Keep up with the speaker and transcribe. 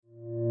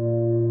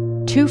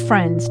Two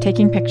friends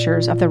taking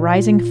pictures of the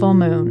rising full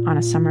moon on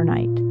a summer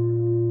night.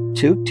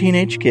 Two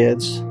teenage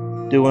kids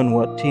doing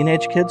what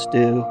teenage kids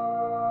do.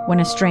 When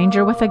a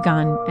stranger with a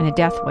gun and a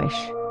death wish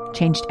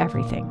changed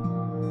everything.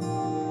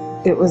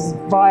 It was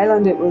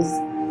violent, it was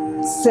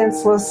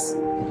senseless,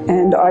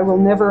 and I will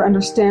never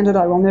understand it,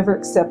 I will never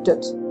accept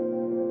it.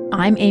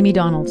 I'm Amy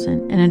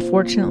Donaldson, and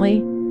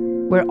unfortunately,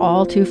 we're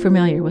all too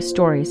familiar with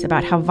stories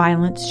about how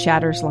violence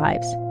shatters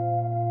lives.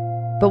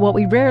 But what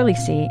we rarely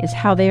see is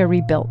how they are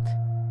rebuilt.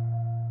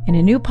 In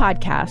a new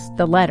podcast,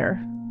 The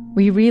Letter,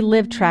 we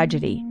relive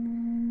tragedy,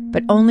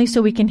 but only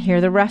so we can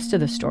hear the rest of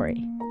the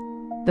story.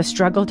 The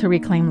struggle to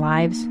reclaim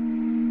lives,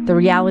 the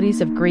realities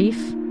of grief,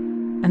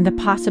 and the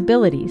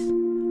possibilities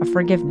of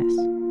forgiveness.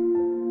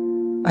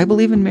 I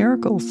believe in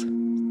miracles.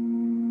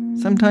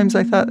 Sometimes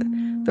I thought,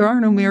 there are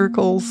no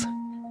miracles.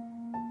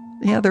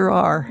 Yeah, there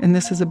are, and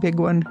this is a big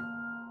one.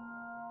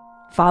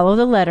 Follow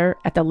The Letter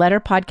at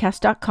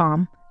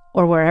theletterpodcast.com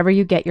or wherever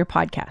you get your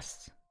podcasts.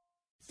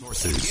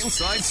 Sources.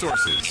 Inside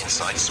Sources.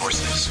 Inside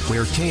Sources.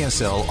 Where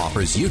KSL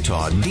offers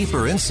Utah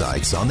deeper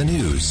insights on the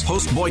news.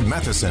 Host Boyd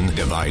Matheson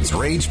divides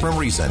rage from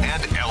reason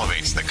and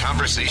elevates the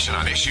conversation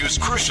on issues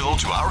crucial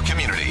to our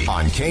community.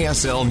 On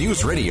KSL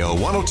News Radio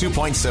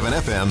 102.7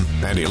 FM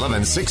and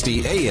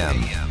 1160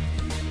 AM.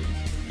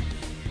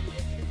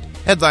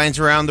 Headlines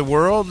around the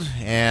world,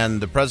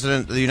 and the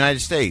President of the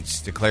United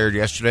States declared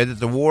yesterday that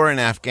the war in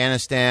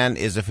Afghanistan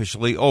is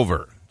officially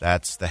over.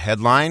 That's the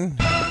headline.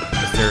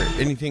 Is there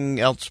anything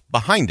else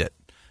behind it?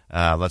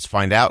 Let's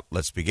find out.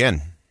 Let's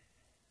begin.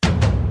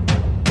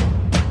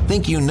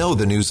 Think you know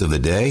the news of the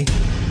day?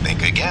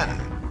 Think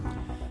again.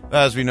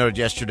 As we noted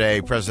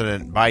yesterday,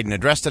 President Biden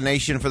addressed the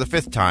nation for the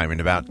fifth time in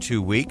about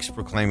 2 weeks,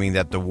 proclaiming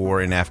that the war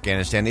in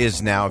Afghanistan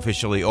is now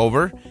officially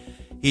over.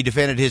 He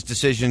defended his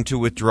decision to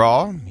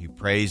withdraw. He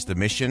praised the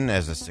mission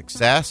as a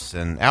success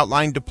and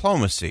outlined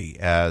diplomacy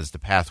as the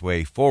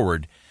pathway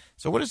forward.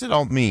 So what does it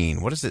all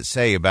mean? What does it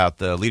say about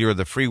the leader of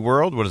the free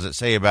world? What does it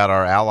say about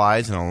our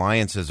allies and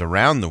alliances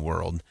around the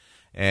world?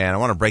 And I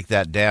want to break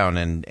that down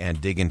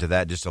and dig into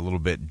that just a little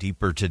bit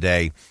deeper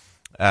today.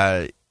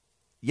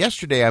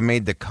 Yesterday I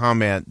made the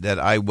comment that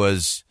I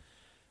was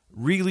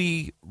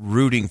really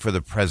rooting for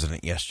the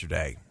president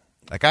yesterday.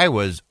 Like I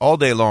was, all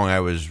day long,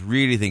 I was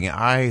really thinking,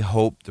 I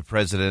hope the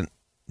president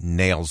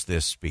nails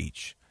this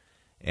speech.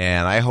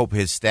 And I hope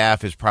his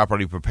staff is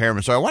properly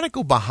prepared. So I want to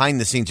go behind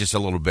the scenes just a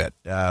little bit.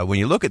 When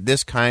you look at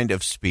this kind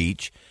of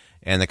speech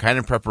and the kind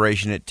of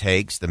preparation it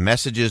takes, the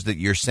messages that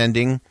you're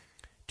sending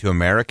to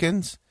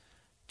Americans,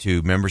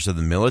 to members of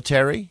the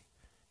military,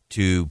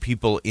 to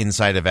people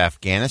inside of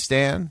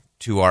Afghanistan,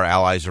 to our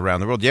allies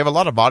around the world, you have a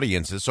lot of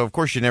audiences. So, of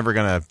course, you're never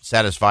going to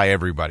satisfy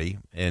everybody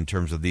in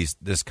terms of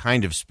this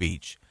kind of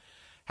speech.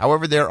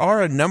 However, there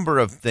are a number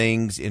of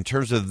things in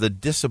terms of the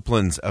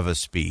disciplines of a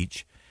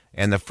speech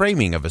and the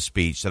framing of a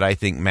speech that I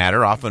think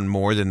matter, often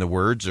more than the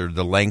words or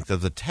the length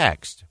of the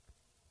text.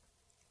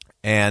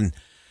 And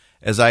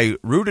as I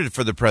rooted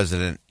for the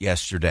president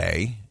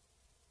yesterday,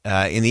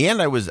 in the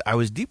end, I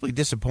was deeply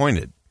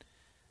disappointed.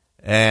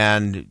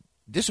 And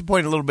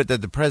disappointed a little bit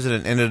that the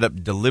president ended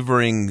up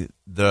delivering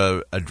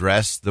the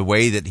address the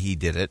way that he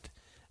did it.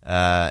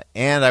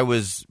 And I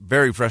was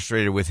very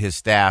frustrated with his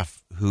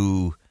staff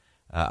who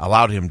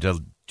allowed him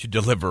to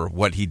deliver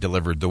what he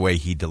delivered the way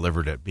he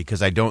delivered it,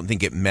 because I don't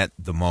think it met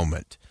the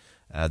moment.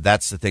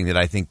 That's the thing that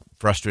I think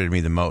frustrated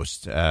me the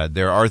most.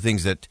 There are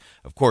things that,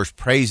 of course,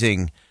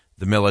 praising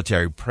the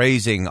military,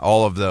 praising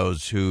all of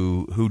those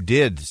who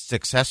did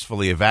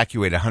successfully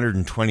evacuate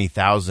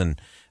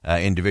 120,000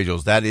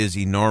 individuals. That is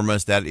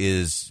enormous. That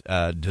is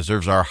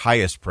deserves our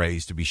highest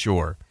praise, to be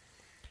sure.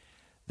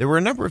 There were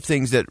a number of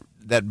things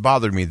that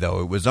bothered me,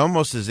 though. It was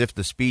almost as if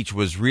the speech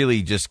was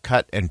really just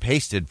cut and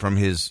pasted from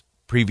his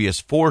previous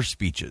 4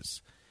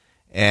 speeches.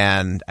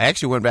 And I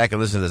actually went back and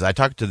listened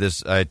to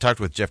this. I talked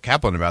with Jeff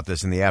Kaplan about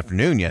this in the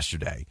afternoon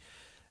yesterday,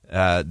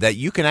 that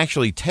you can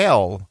actually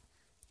tell,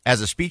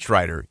 as a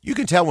speechwriter, you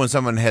can tell when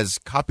someone has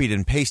copied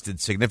and pasted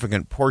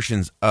significant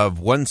portions of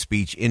one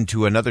speech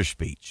into another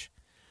speech,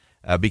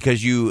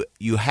 because you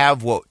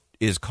have what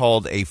is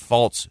called a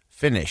false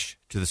finish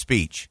to the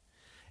speech.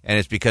 And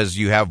it's because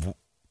you have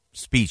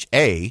speech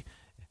A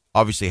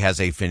obviously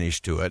has a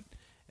finish to it.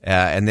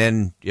 And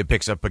then it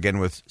picks up again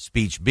with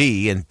speech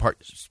B, and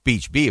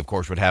speech B, of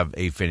course, would have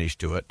a finish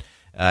to it.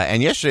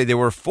 And yesterday there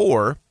were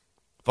 4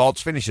 false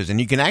finishes,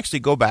 and you can actually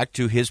go back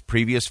to his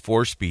previous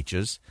 4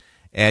 speeches,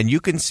 and you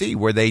can see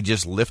where they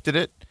just lifted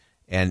it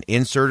and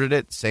inserted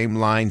it, same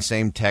line,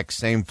 same text,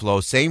 same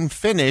flow, same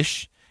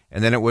finish,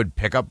 and then it would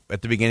pick up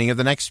at the beginning of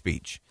the next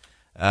speech.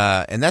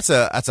 And that's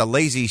a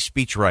lazy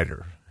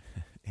speechwriter,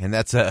 and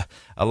that's a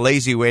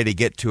lazy way to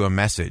get to a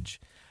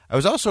message. I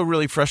was also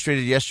really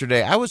frustrated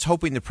yesterday. I was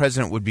hoping the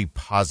president would be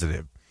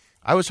positive.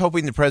 I was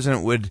hoping the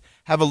president would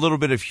have a little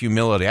bit of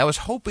humility. I was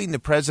hoping the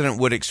president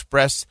would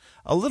express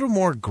a little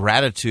more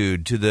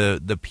gratitude to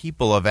the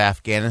people of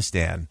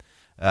Afghanistan,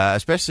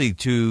 especially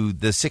to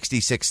the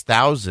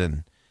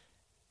 66,000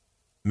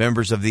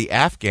 members of the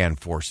Afghan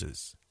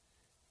forces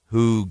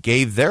who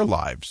gave their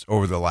lives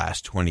over the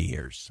last 20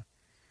 years.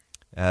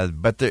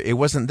 but it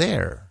wasn't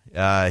there.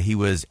 He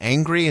was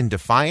angry and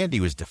defiant. He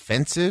was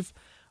defensive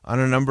on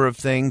a number of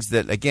things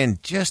that, again,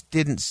 just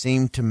didn't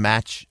seem to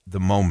match the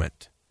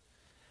moment.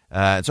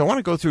 So I want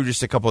to go through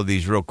just a couple of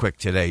these real quick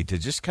today to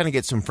just kind of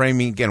get some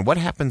framing. Again, what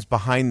happens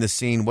behind the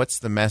scene? What's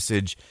the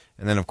message?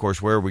 And then, of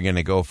course, where are we going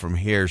to go from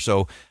here?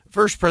 So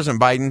first,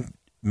 President Biden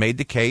made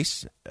the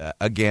case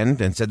again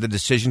and said the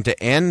decision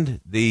to end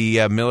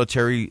the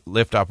military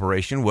lift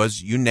operation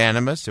was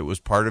unanimous. It was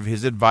part of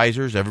his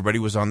advisors. Everybody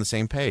was on the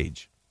same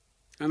page.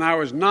 And I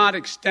was not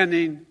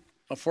extending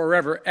a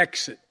forever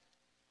exit.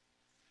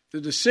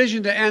 The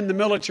decision to end the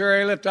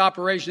military lift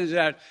operations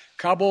at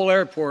Kabul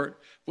airport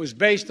was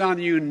based on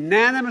the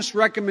unanimous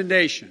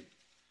recommendation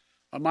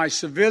of my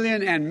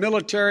civilian and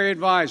military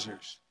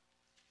advisors,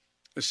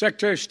 the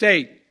Secretary of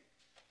State,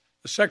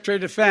 the Secretary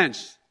of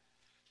Defense,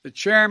 the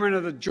Chairman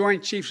of the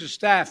Joint Chiefs of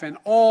Staff, and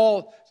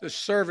all the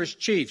service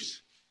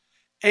chiefs,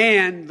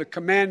 and the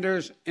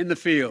commanders in the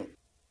field.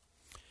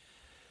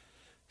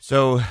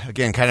 So,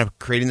 again, kind of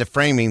creating the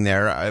framing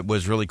there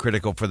was really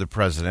critical for the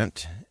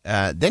president.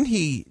 Then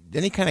he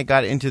kind of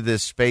got into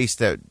this space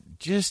that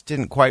just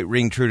didn't quite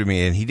ring true to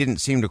me, and he didn't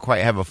seem to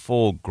quite have a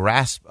full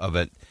grasp of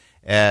it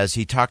as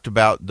he talked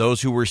about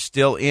those who were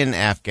still in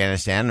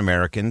Afghanistan,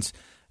 Americans,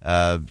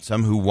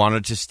 some who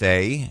wanted to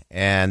stay,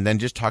 and then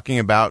just talking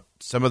about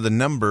some of the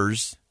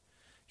numbers,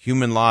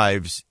 human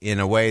lives, in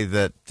a way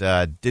that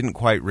didn't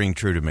quite ring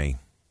true to me.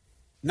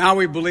 Now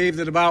we believe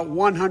that about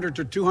 100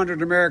 to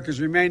 200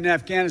 Americans remain in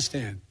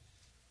Afghanistan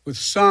with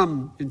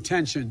some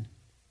intention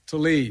to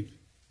leave.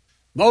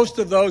 Most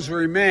of those who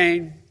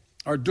remain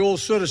are dual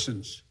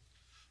citizens,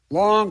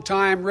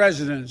 long-time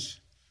residents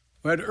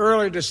who had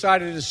early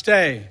decided to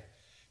stay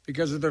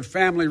because of their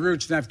family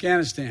roots in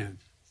Afghanistan.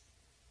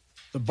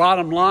 The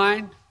bottom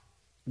line,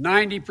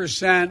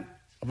 90%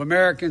 of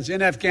Americans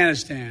in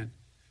Afghanistan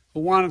who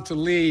wanted to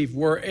leave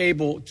were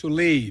able to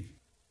leave.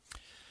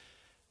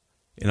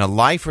 In a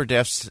life or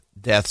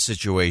death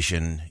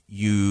situation,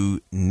 you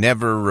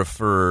never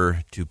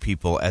refer to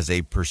people as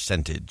a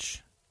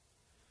percentage.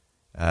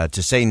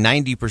 To say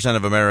 90%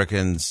 of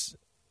Americans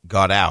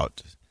got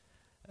out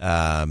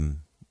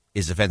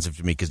is offensive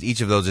to me because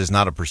each of those is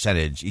not a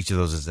percentage. Each of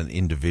those is an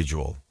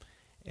individual.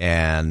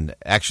 And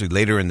actually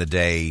later in the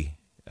day,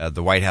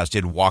 the White House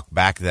did walk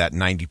back that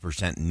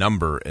 90%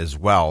 number as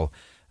well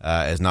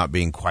as not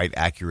being quite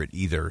accurate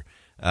either.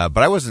 But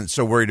I wasn't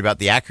so worried about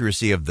the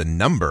accuracy of the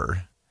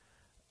number.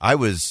 I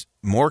was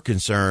more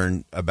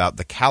concerned about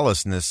the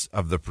callousness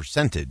of the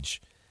percentage.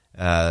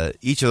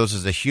 Each of those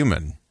is a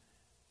human.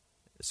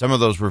 Some of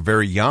those were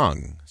very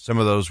young. Some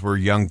of those were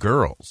young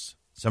girls.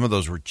 Some of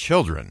those were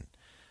children.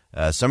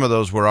 Some of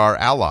those were our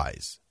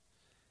allies.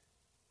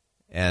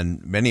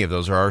 And many of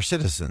those are our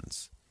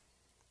citizens.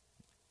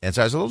 And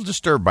so I was a little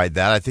disturbed by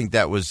that. I think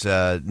that was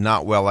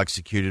not well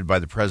executed by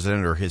the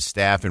president or his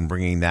staff in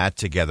bringing that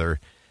together.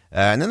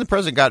 And then the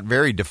president got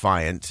very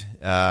defiant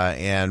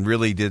and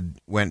really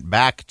went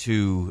back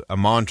to a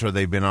mantra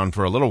they've been on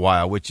for a little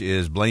while, which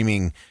is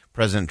blaming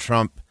President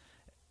Trump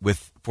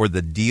for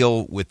the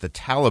deal with the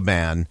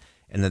Taliban,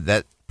 and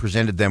that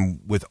presented them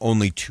with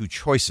only two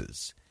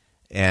choices.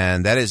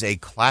 And that is a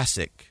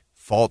classic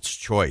false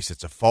choice.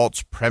 It's a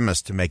false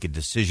premise to make a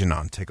decision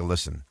on. Take a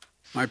listen.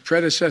 My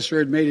predecessor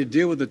had made a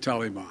deal with the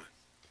Taliban.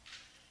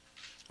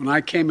 When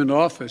I came into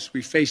office,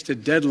 we faced a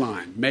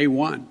deadline, May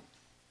 1.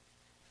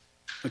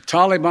 The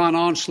Taliban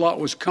onslaught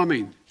was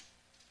coming.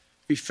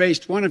 We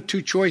faced one of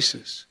two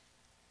choices.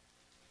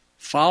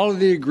 Follow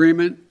the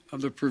agreement of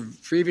the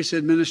previous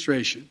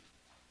administration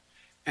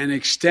and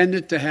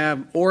extend to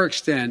have more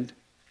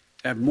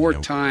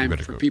time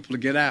for people to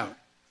get out.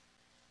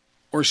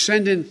 Or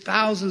send in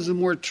thousands of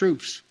more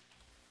troops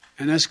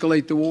and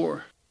escalate the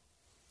war.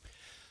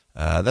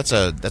 That's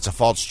a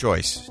false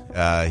choice.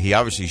 He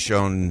obviously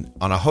shown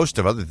on a host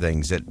of other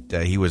things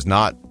that he was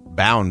not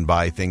bound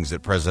by things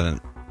that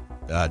President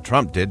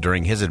Trump did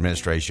during his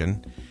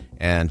administration,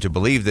 and to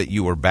believe that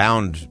you were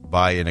bound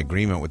by an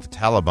agreement with the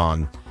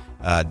Taliban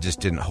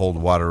just didn't hold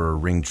water or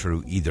ring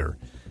true either.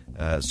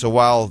 So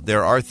while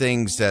there are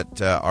things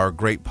that are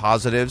great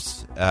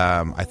positives,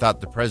 I thought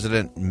the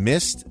president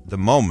missed the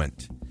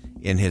moment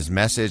in his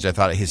message. I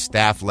thought his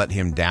staff let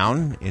him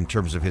down in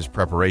terms of his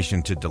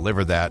preparation to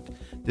deliver that.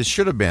 This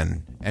should have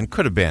been and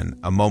could have been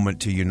a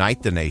moment to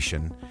unite the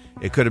nation.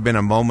 It could have been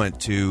a moment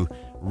to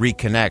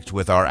reconnect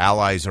with our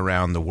allies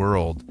around the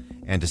world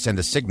and to send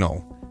a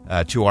signal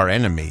to our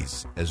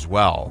enemies as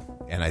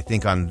well. And I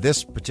think on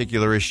this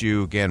particular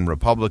issue, again,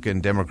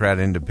 Republican, Democrat,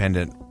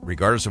 Independent,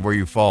 regardless of where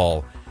you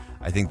fall,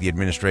 I think the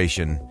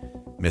administration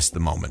missed the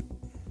moment.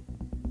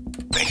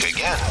 Think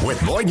again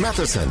with Boyd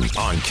Matheson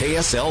on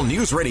KSL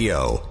News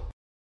Radio.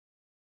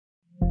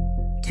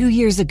 2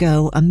 years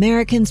ago,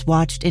 Americans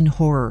watched in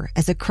horror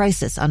as a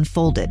crisis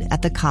unfolded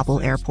at the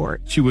Kabul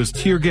airport. She was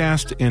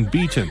tear-gassed and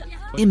beaten.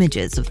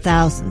 Images of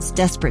thousands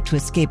desperate to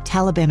escape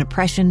Taliban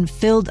oppression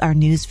filled our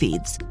news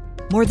feeds.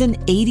 More than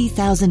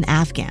 80,000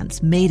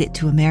 Afghans made it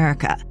to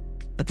America.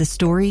 But the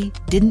story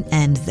didn't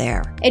end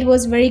there. It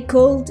was very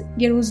cold.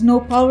 There was no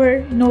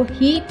power, no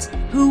heat.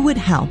 Who would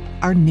help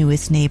our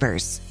newest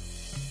neighbors?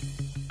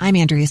 I'm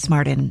Andrea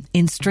Smartin.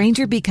 In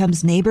Stranger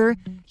Becomes Neighbor,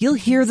 you'll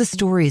hear the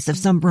stories of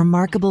some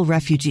remarkable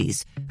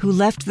refugees who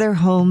left their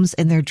homes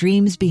and their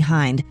dreams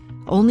behind,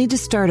 only to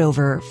start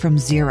over from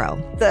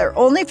zero. Their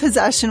only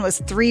possession was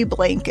 3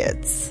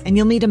 blankets. And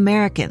you'll meet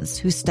Americans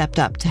who stepped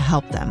up to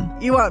help them.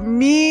 You want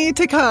me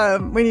to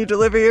come when you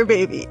deliver your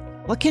baby.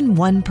 What can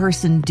one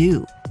person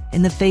do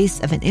in the face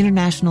of an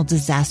international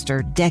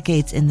disaster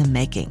decades in the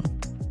making?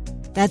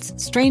 That's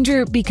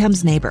Stranger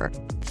Becomes Neighbor.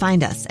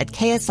 Find us at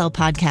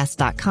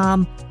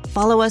kslpodcast.com.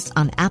 Follow us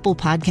on Apple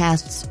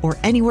Podcasts or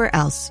anywhere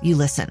else you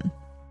listen.